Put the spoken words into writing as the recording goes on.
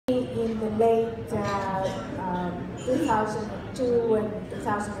2002 and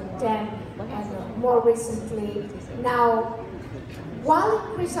 2010, and more recently. Now, while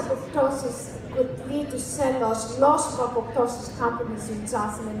increased apoptosis could lead to cell loss of apoptosis companies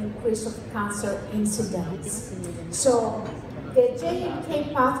results in an increase of cancer incidence. So the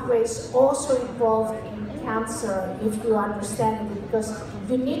JNK pathway is also involved in cancer, if you understand it, because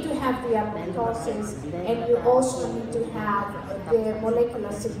you need to have the apoptosis and you also need to have the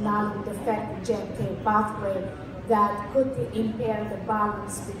molecular signaling defect the JNK pathway that could impair the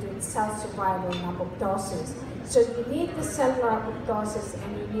balance between cell survival and apoptosis. So you need the cellular apoptosis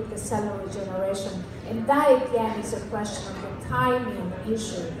and you need the cellular regeneration. And that again is a question of the timing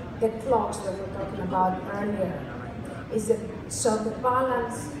issue, the clocks that we were talking about earlier. So the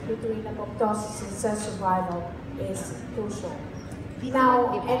balance between apoptosis and cell survival is crucial.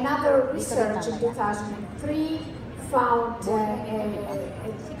 Now, another research in 2003 found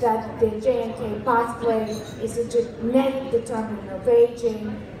that the JNK pathway is a genetic determinant of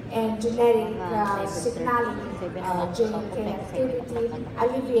aging and genetic signaling JNK activity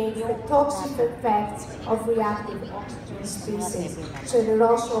alleviates the toxic effects of reactive oxygen species. So it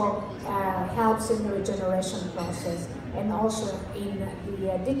also helps in the regeneration process and also in the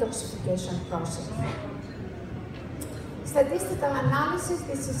detoxification process. Statistical analysis,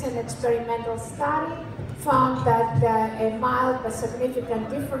 this is an experimental study, found that a mild but significant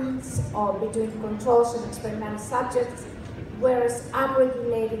difference between controls and experimental subjects, whereas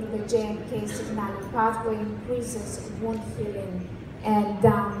upregulating the JNK signaling pathway increases wound healing and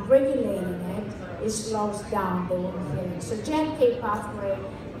downregulating it slows down the wound healing. So JNK pathway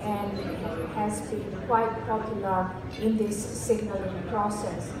has been quite popular in this signaling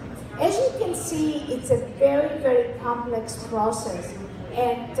process. As you can see, it's a very, very complex process,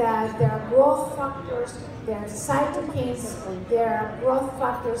 and there are growth factors, there are cytokines, there are growth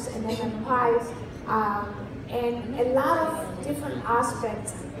factors and NMPs, and a lot of different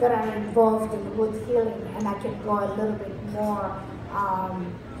aspects that are involved in wound healing, and I can go a little bit more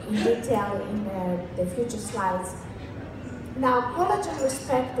in detail in the future slides. Now, collagen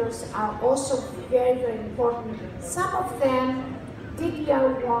receptors are also very, very important. Some of them,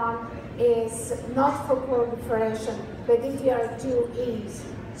 DDR1 is not for proliferation, but DDR2 is.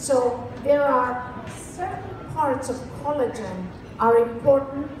 So there are certain parts of collagen are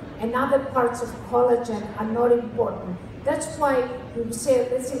important and other parts of collagen are not important. That's why we say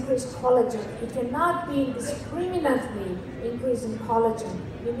let's increase collagen. It cannot be indiscriminately increasing collagen.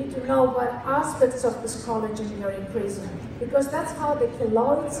 You need to know what aspects of this collagen you're increasing, because that's how the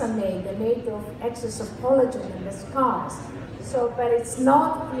keloids are made. They're made of excess of collagen in the scars. So, but it's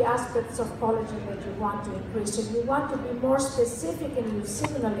not the aspects of collagen that you want to increase. So you want to be more specific in your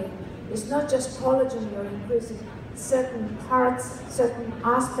signaling. It's not just collagen you're increasing, certain parts, certain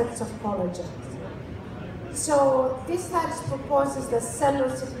aspects of collagen. So this study proposes that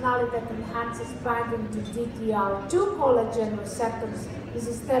cellular signaling that enhances binding to DDR2 collagen receptors is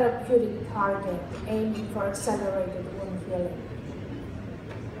a therapeutic target aiming for accelerated wound healing.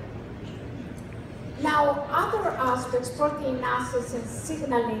 Now, other aspects, proteinases and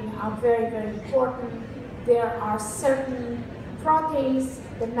signaling are very, very important. There are certain proteins,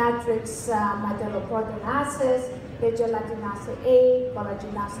 the matrix metalloproteinases, the gelatinase A,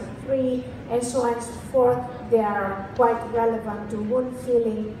 collagenase 3, and so on and so forth. They are quite relevant to wound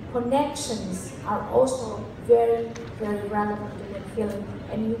healing. Connections are also very, very relevant to wound healing,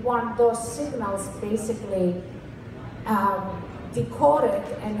 and you want those signals basically decoded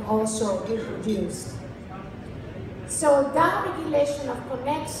and also reproduced. So downregulation of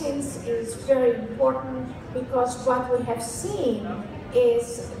connections is very important, because what we have seen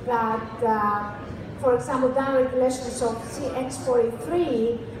is that, for example, downregulation of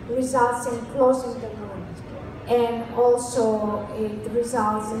CX43 results in closing the wound, and also it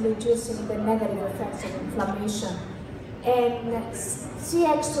results in reducing the negative effects of inflammation. And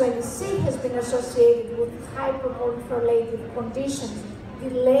CX20C has been associated with hyperproliferative conditions,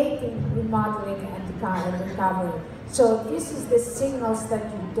 delaying remodeling and recovery. So this is the signals that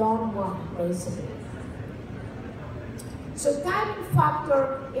you don't want, basically. So timing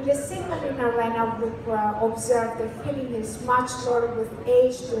factor in the signaling arena, we observe that healing is much lower with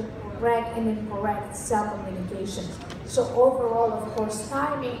age to correct and incorrect cell communications. So overall, of course,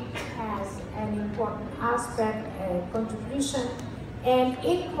 timing has an important aspect, contribution, and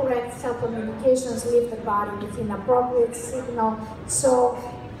incorrect cell communications leave the body with inappropriate signal. So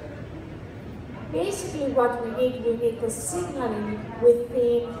basically what we need the signaling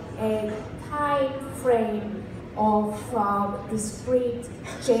within a time frame of discrete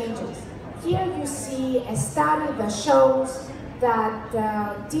changes. Here you see a study that shows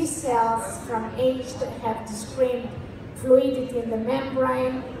that T cells from age have discrete fluidity in the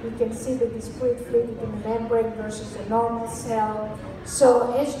membrane. You can see the discrete fluidity in the membrane versus a normal cell.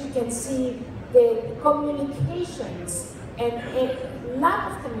 So as you can see, the communications and a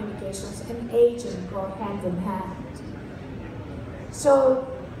lot of communications and aging go hand in hand. So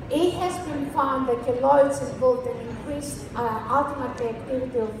it has been found that keloids involve an increased ultimate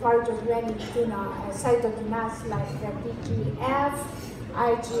activity of pharyngeal cytokinase like PGF,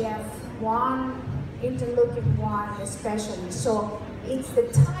 IGF-1, interleukin-1 especially. So it's the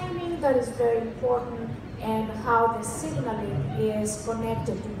timing that is very important and how the signaling is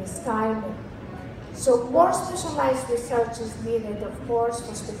connected to the skyming. So more specialized research is needed, of course,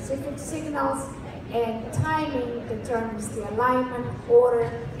 for specific signals, and timing determines the alignment, order,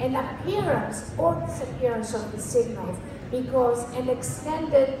 and appearance or disappearance of the signals, because an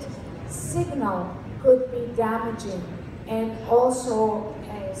extended signal could be damaging, and also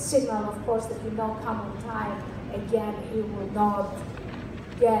a signal, of course, that you don't come on time, again, it will not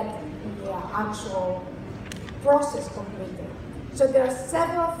get the actual process completed. So there are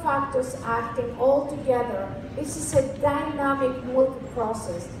several factors acting all together. This is a dynamic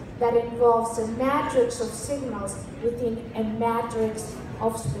multi-process that involves a matrix of signals within a matrix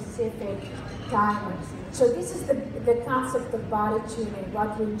of specific timers. So this is the concept of body tuning.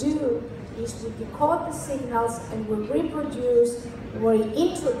 What we do is we decode the signals and we reproduce, we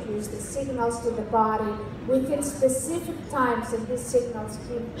introduce the signals to the body within specific times, and these signals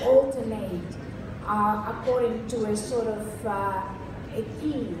can alternate according to a sort of a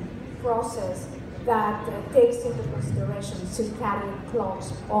key process that takes into consideration circadian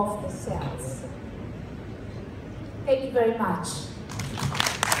clocks of the cells. Thank you very much.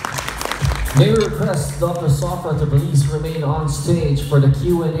 May we request Dr. Sofra to please remain on stage for the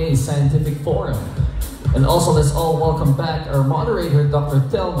Q&A scientific forum. And also let's all welcome back our moderator, Dr.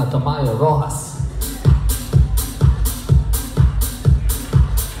 Telma Tamayo Rojas.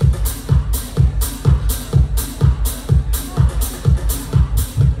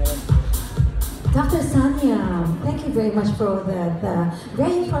 Dr. Xanya, thank you very much for that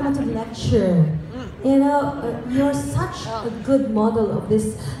very informative lecture. You know, you're such a good model of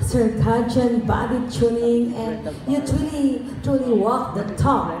this circadian body tuning, and you truly walk the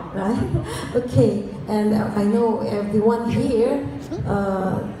talk, right? Okay, and I know everyone here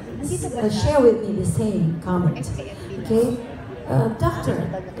share with me the same comment. Okay, doctor,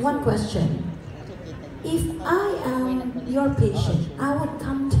 one question. If I am your patient, I would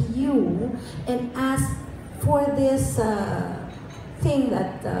come to you and ask for this thing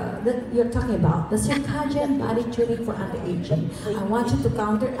that you're talking about, the circadian body tuning for anti-aging. I want you to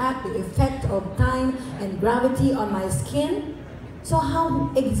counteract the effect of time and gravity on my skin. So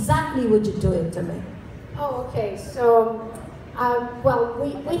how exactly would you do it to me? Oh, okay. So, well,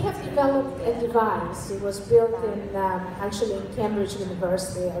 we have developed a device. It was built in actually in Cambridge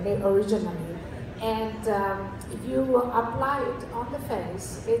University originally. And you apply it on the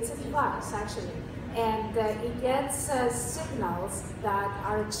face. It's a device, actually. And it gets signals that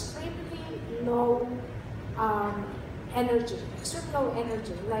are extremely low energy, extremely low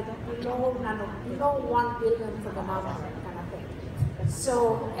energy, like below 1 billion for the nanometer kind of thing.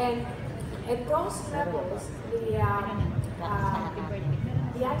 So, and at those levels, the ion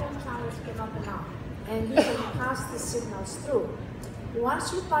channels can open up, and you can pass the signals through.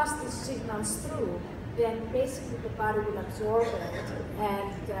 Once you pass these signals through, then basically the body will absorb it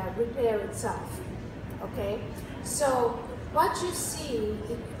and repair itself. Okay? So what you see,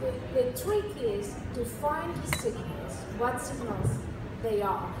 the trick is to find the signals, what signals they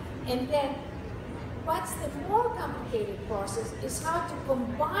are. And then what's the more complicated process is how to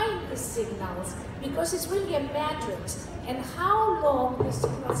combine the signals, because it's really a matrix, and how long the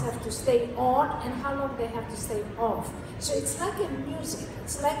signals have to stay on and how long they have to stay off. So it's like a music,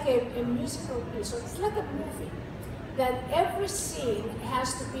 it's like a musical piece, so it's like a movie, that every scene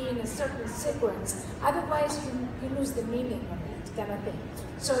has to be in a certain sequence, otherwise you lose the meaning of it, kind of thing.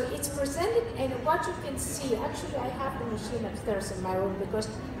 So it's presented, and what you can see, actually I have the machine upstairs in my room, because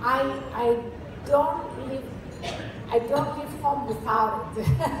I don't live home without it.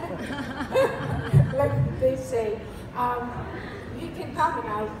 Like they say. You can come and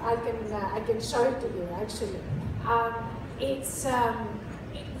I can show it to you, actually.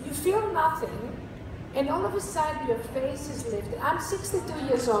 You feel nothing, and all of a sudden your face is lifted. I'm 62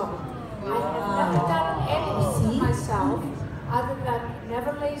 years old. I have never done anything to myself, other than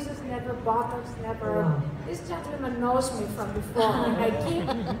never lasers, never Botox, never. Wow. This gentleman knows me from before, and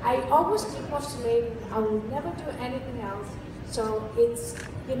I always keep postulating I will never do anything else. So it's,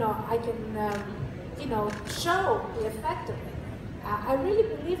 I can, show the effect of it. I really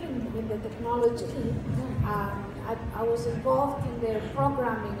believe in the technology. I was involved in the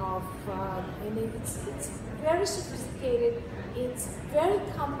programming of, and it's very sophisticated, it's very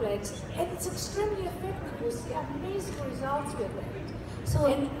complex, and it's extremely effective. We see amazing results with it. So,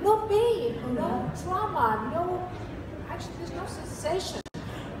 and no pain, no trauma, actually there's no sensation.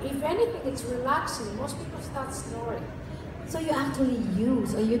 If anything, it's relaxing. Most people start snoring. So you actually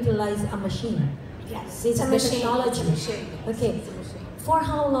use or utilize a machine? Yes, it's a machine. Technology. It's a machine. Okay. It's a machine. For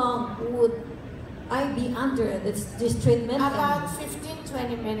how long would I be under this treatment? About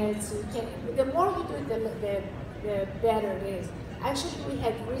 15-20 minutes. The more you do it, the better it is. Actually, we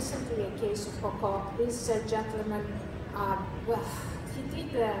had recently a case of Coco. This gentleman, well, he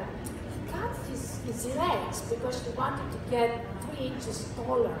cut his legs because he wanted to get 3 inches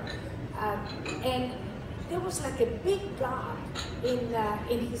taller, and there was like a big gap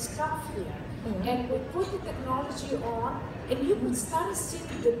in his cuff here. And we put the technology on, and you could start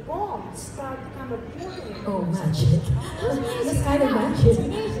seeing the bones start kind of moving. Oh, magic! That's kind of magic. It's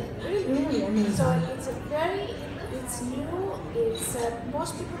amazing, really amazing. So it's new. It's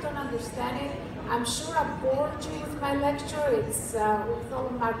most people don't understand it. I'm sure I bored you with my lecture. It's with all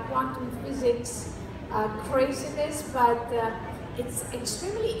of my quantum physics craziness, but it's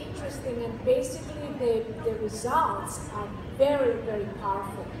extremely interesting, and basically the results are very, very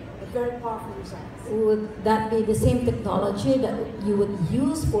powerful. Very powerful results. Would that be the same technology that you would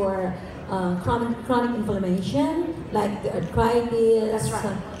use for chronic inflammation, like the arthritis? That's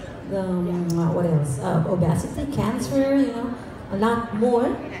right. What else? Obesity, cancer, a lot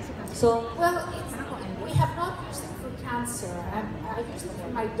more. So well, we have not used it for cancer. I used it for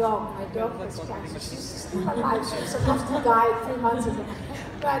my dog. My dog has cancer. She's still alive. She was supposed to die 3 months ago.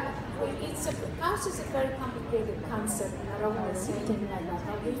 But cancer is a very complicated concept, and I don't want to say anything like that.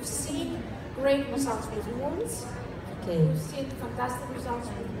 But we've seen great results with wounds. Okay. We've seen fantastic results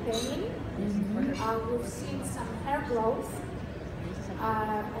with pain. We've seen some hair growth.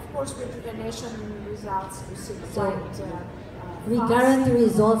 Of course, rejuvenation results we see quite. We guarantee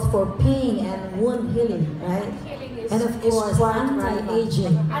results for pain and wound healing, right? Healing is, and of course,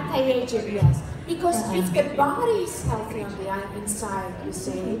 anti-aging. Anti-aging, yes. Because if the body is healthy on the inside, you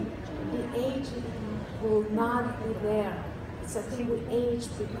see, the aging will not be there. It's a thing we age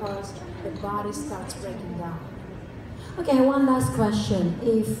because the body starts breaking down. Okay, one last question.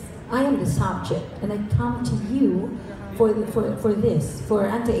 If I am the subject and I come to you for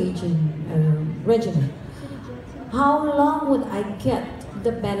anti-aging regimen, how long would I get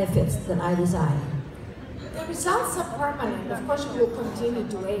the benefits that I desire? The results are permanent. Of course, you will continue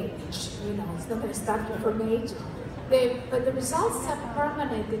to age. It's not going to stop you from aging. But the results are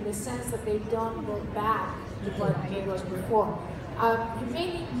permanent in the sense that they don't go back to what it was before. You may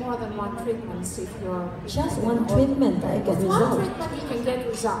need more than one treatment if you're... Just one treatment, I get results? One treatment, you can get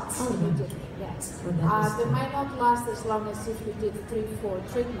results immediately, yes. They might not last as long as if you did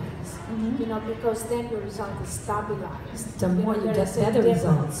 3-4 treatments, because then your result is stabilized. The more you get better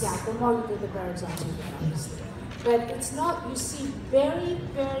results. Yeah, the more you do, the better results you get, obviously. But it's not, you see very,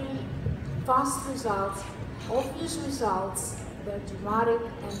 very fast results, obvious results, they're dramatic,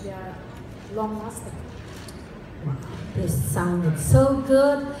 and they're long-lasting. This sounded so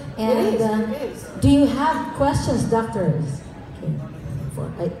good. And it is. Do you have questions, doctors?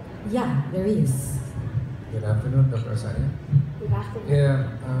 Okay. Yeah, there is. Good afternoon, Dr. Xanya. Good afternoon.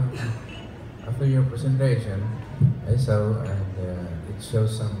 Yeah, after your presentation, I saw and it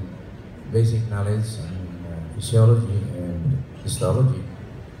shows some basic knowledge on physiology and histology,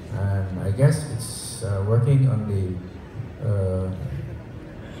 and I guess it's working on the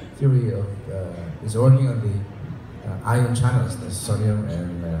theory of it's working on the ion channels, the sodium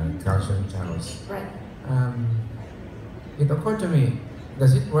and calcium channels. Right. It occurred to me,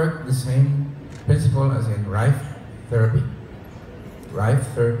 does it work the same principle as in RIVE therapy? RIVE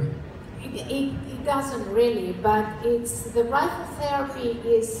therapy? It doesn't really, but the rifotherapy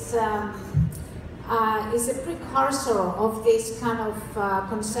is a precursor of this kind of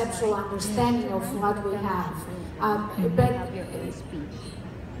conceptual understanding of what we have. But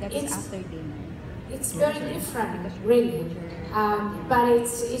it's very different, really. But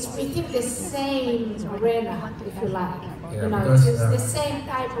it's within the same arena, if you like. Yeah, it's the same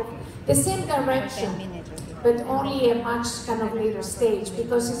type of, the same direction. but only a much kind of later stage,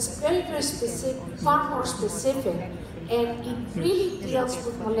 because it's very, very specific, far more specific, and it really deals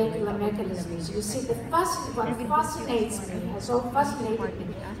with molecular mechanisms. You see, what fascinates me, has all fascinated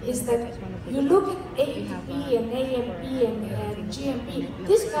me, is that you look at ATP and AMP and GMP,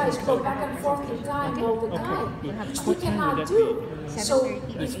 these guys go back and forth in time all the time, which we cannot do. So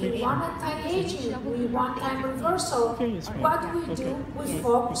if we want anti-aging, we want time reversal, what do? We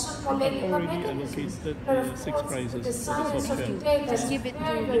focus on molecular mechanisms. But of course, with the science of today, that's very,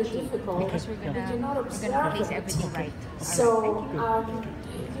 very difficult. We cannot observe it. So,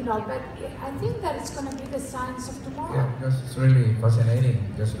 you know, but I think that it's going to be the science of tomorrow. Yeah, because it's really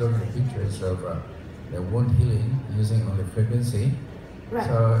fascinating. Just look at the pictures of the wound healing using only frequency. Right.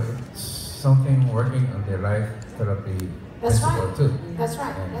 So it's something working on the life therapy. That's right. Too. That's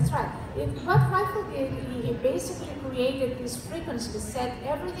right. That's right. What Michael did, he basically created this frequency, said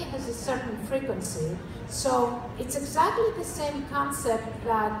everything has a certain frequency. So it's exactly the same concept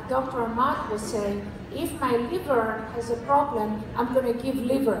that Dr. Ahmad was saying. If my liver has a problem, I'm going to give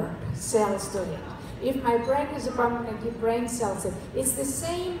liver cells to it. If my brain has a problem, I'm going to give brain cells to it. It's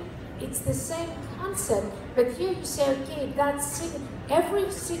the same concept, but here you say, okay, that's every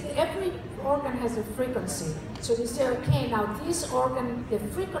organ has a frequency. So you say, okay, now this organ, the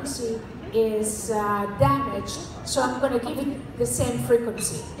frequency is damaged, so I'm going to give it the same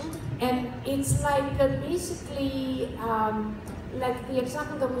frequency. And it's like basically, like the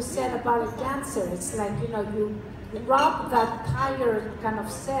example that we said about a cancer. It's like, you know, you rub that tired kind of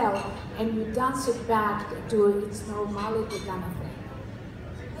cell and you dance it back to its normality kind of thing.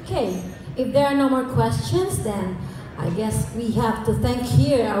 Okay, if there are no more questions, then I guess we have to thank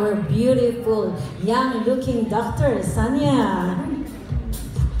here our beautiful, young-looking Dr. Xanya.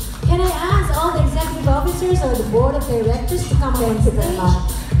 Can I ask all the executive officers or the board of directors to come on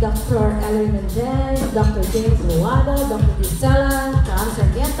stage? Dr. Ellery Mendez, Dr. James Luada, Dr. Gisela, Charles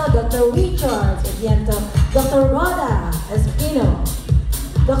Sargento, Dr. Richard Sargento, Dr. Rhoda Espino,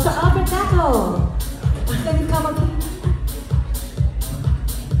 Dr. Albert Taco. Can you come up, please?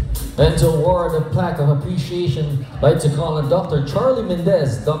 And to award a plaque of appreciation, I'd like to call on Dr. Charlie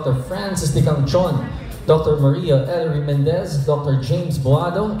Mendez, Dr. Francis de Cangchon, Dr. Maria Ellery Mendez, Dr. James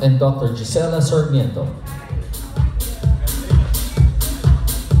Boado, and Dr. Gisela Sarmiento.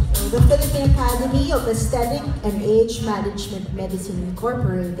 The Philippine Academy of Aesthetic and Age Management Medicine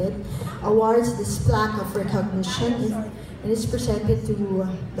Incorporated awards this plaque of recognition and is presented to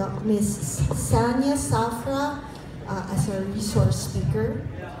Ms. Xanya Sofra as a resource speaker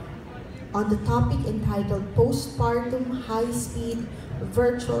on the topic entitled Postpartum High-Speed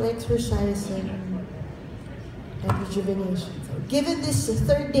Virtual Exercising and Rejuvenation. So, given this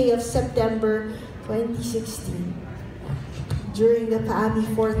third day of September 2016, during the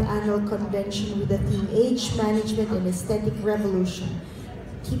PAAAMMI 4th Annual Convention with the theme Age Management and Aesthetic Revolution,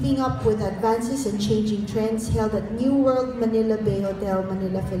 keeping up with advances and changing trends, held at New World Manila Bay Hotel,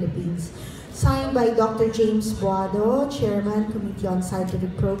 Manila, Philippines. Signed by Dr. James Boado, Chairman, Committee on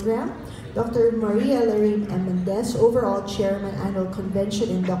Scientific Program, Dr. Maria Ellery Mendez, Overall Chairman, Annual Convention,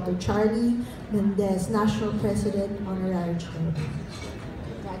 and Dr. Charlie Mendez, National President, Honorary Chairman.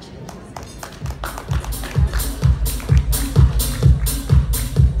 Congratulations.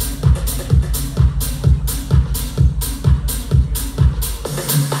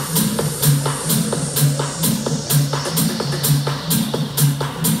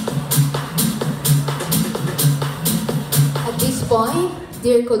 Point,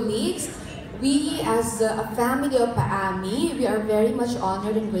 dear colleagues, we as a family of PAAAMMI, we are very much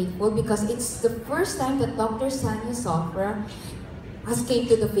honored and grateful because it's the first time that Dr. Xanya Sofra has came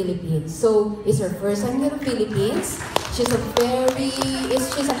to the Philippines. So it's her first time here in the Philippines. She's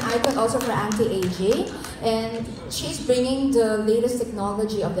an icon also for anti-aging, and she's bringing the latest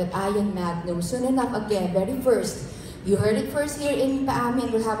technology of that Ion Magnum. Soon enough, again, very first. You heard it first here in PAAAMMI,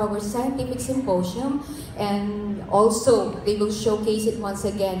 and we'll have our scientific symposium, and also they will showcase it once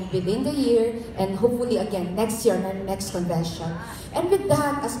again within the year, and hopefully again next year on our next convention. And with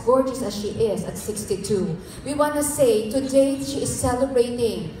that, as gorgeous as she is at 62, we want to say today she is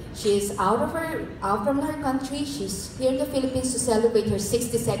celebrating. She is out from her country. She's here in the Philippines to celebrate her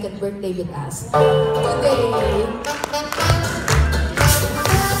 62nd birthday with us today.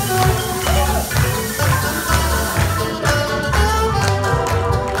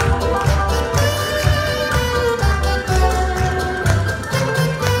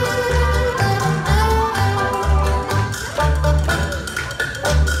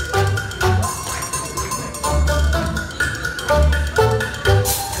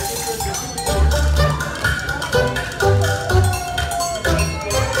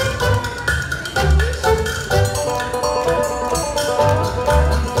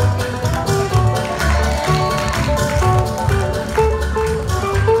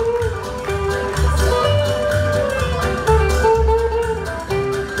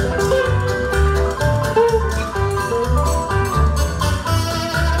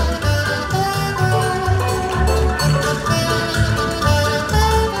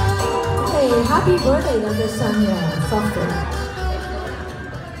 Xanya Sofra.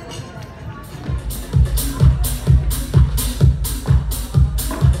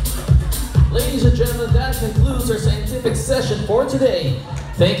 Ladies and gentlemen, that concludes our scientific session for today.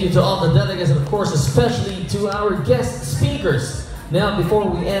 Thank you to all the delegates and of course especially to our guest speakers. Now before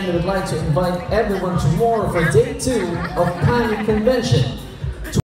we end, we would like to invite everyone tomorrow for day 2 of PAAAMMI Convention.